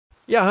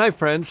Yeah, hi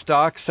friends,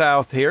 Doc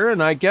South here,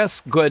 and I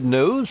guess good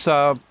news.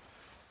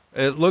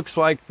 It looks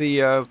like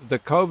the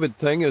COVID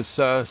thing is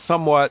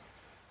somewhat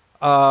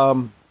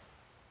um,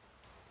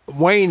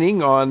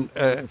 waning on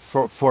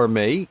for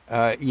me.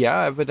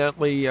 Yeah,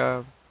 evidently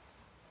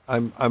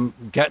I'm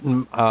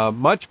getting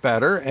much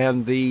better,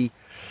 and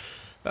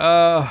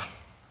uh,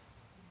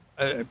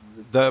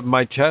 the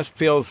my chest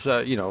feels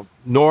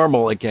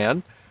normal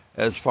again.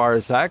 As far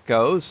as that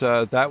goes,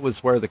 that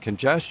was where the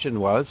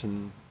congestion was,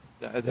 and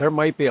there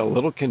might be a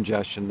little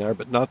congestion there,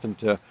 but nothing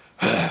to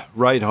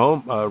write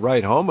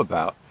home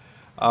about.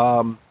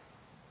 Um,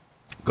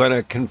 Going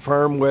to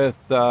confirm with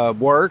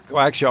work.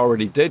 Well, actually, I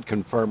already did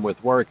confirm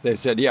with work. They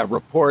said, "Yeah,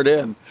 report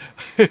in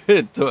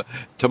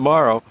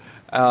tomorrow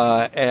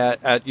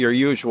at your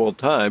usual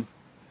time,"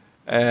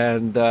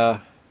 and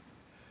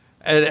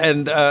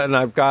and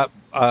I've got.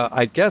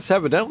 I guess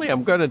evidently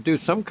I'm going to do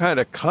some kind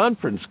of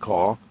conference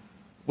call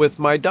with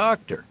my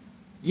doctor.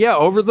 Yeah,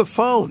 over the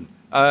phone.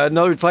 In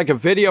other words, like a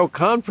video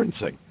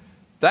conferencing.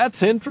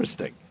 That's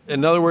interesting.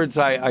 In other words,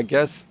 I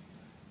guess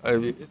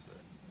I,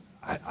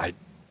 I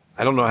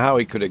I don't know how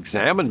he could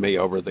examine me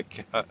over the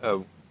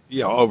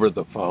over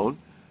the phone,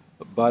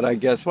 but I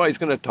guess he's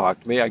going to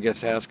talk to me. I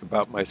guess ask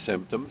about my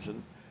symptoms,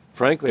 and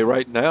frankly,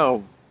 right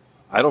now,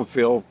 I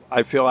feel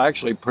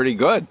actually pretty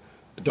good.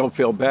 I don't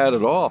feel bad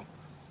at all.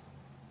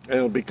 And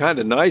it'll be kind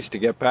of nice to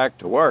get back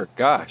to work.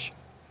 Gosh,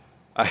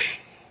 I.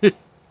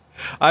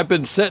 I've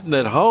been sitting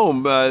at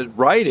home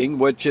writing,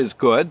 which is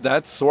good.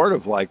 That's sort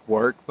of like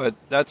work, but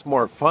that's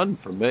more fun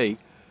for me.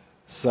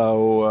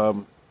 So I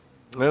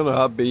don't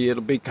know.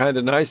 It'll be kind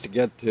of nice to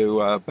get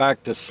to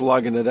back to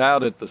slugging it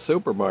out at the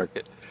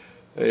supermarket.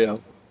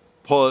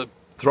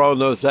 Throwing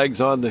those eggs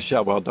on the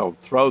shelf. Well, don't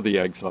throw the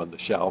eggs on the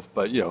shelf,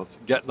 but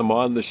getting them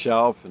on the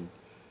shelf and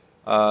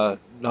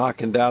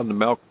knocking down the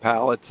milk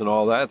pallets and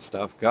all that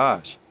stuff.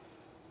 Gosh,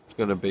 it's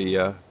going to be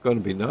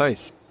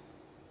nice.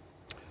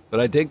 But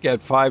I did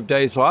get 5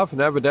 days off,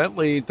 and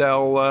evidently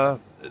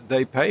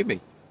they pay me.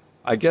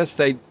 I guess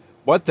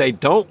what they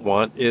don't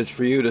want is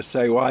for you to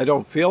say, "Well, I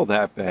don't feel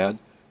that bad,"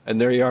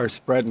 and there you are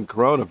spreading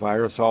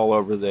coronavirus all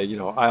over the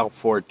aisle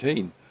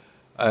 14.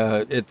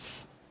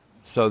 It's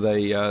so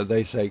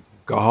they say,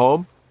 "Go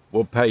home,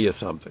 we'll pay you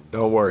something.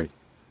 Don't worry."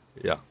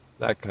 Yeah,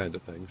 that kind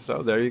of thing.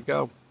 So there you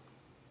go.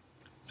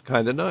 It's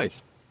kind of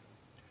nice.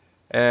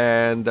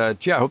 And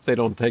gee, I hope they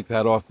don't take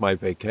that off my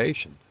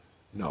vacation.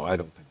 No, I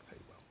don't think.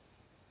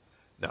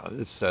 No,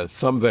 it's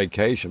some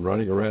vacation,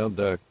 running around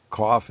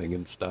coughing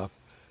and stuff,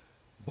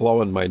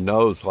 blowing my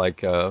nose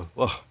like, oh,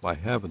 my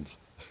heavens.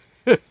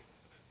 it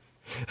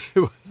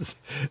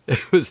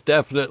was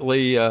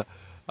definitely, I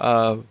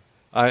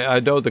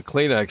know the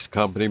Kleenex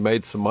Company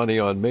made some money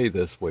on me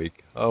this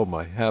week. Oh,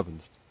 my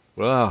heavens.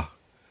 Well,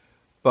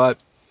 but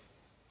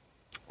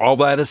all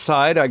that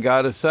aside, I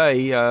got to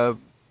say,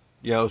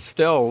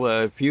 still,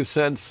 if you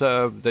sense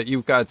that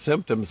you've got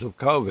symptoms of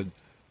COVID,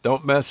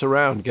 don't mess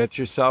around. Get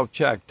yourself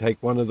checked.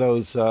 Take one of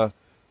those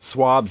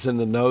swabs in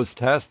the nose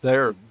test.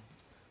 They're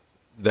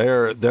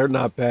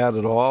not bad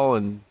at all,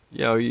 and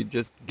you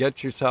just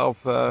get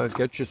yourself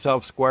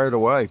squared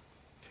away,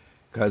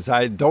 because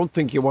I don't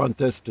think you want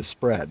this to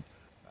spread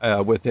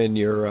within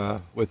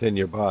your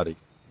body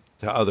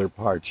to other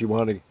parts. You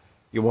want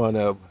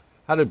to.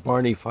 How did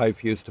Barney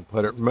Fife used to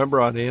put it?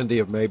 Remember on Andy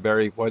of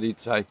Mayberry, what he'd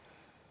say?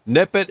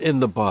 Nip it in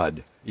the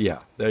bud. Yeah,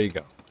 there you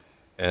go.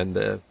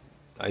 And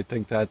I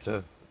think that's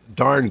a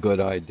darn good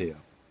idea.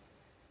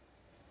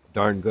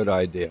 Darn good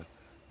idea.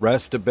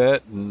 Rest a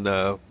bit and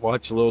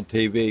watch a little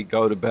TV,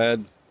 go to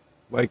bed,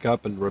 wake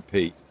up and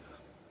repeat.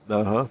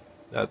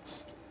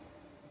 That's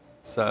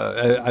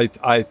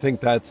I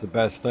think that's the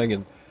best thing.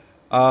 And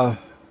I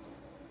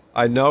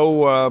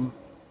know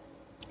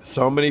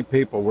so many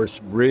people were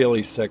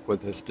really sick with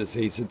this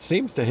disease. It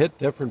seems to hit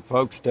different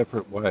folks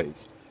different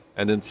ways,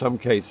 and in some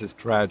cases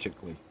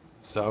tragically.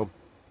 So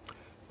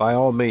by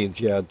all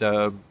means,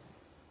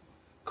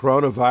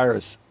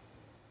 coronavirus,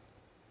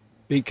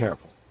 be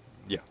careful.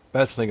 Yeah,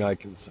 best thing I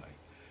can say.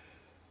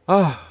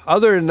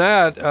 Other than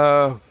that,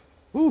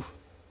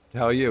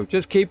 tell you,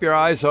 just keep your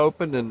eyes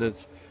open and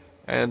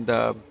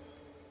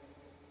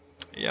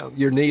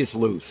your knees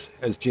loose,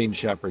 as Gene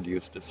Shepard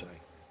used to say.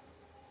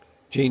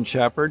 Gene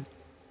Shepard?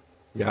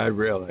 Yeah, I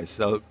realize.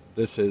 So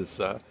this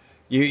is,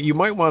 you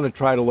might want to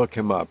try to look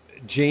him up.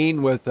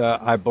 Gene with,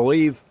 I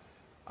believe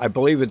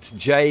it's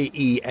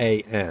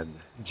Jean,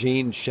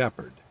 Gene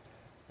Shepard.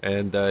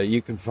 And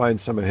you can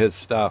find some of his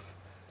stuff,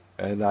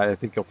 and I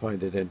think you'll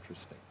find it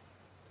interesting.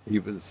 He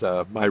was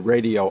my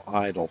radio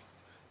idol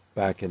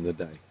back in the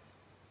day.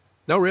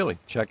 No, really,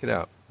 check it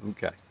out.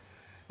 Okay.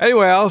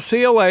 Anyway, I'll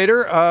see you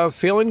later.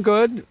 Feeling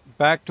good.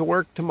 Back to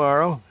work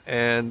tomorrow,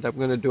 and I'm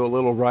going to do a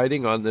little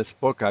writing on this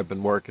book I've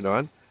been working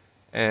on.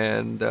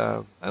 And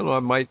I don't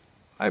know,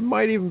 I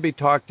might even be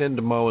talked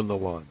into mowing the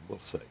lawn. We'll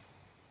see.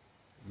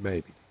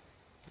 Maybe.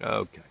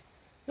 Okay.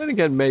 Then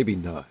again, maybe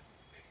not.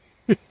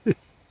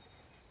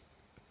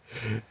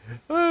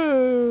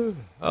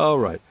 All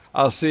right.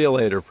 I'll see you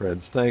later,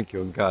 friends. Thank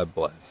you, and God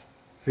bless.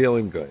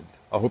 Feeling good.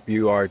 I hope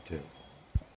you are too.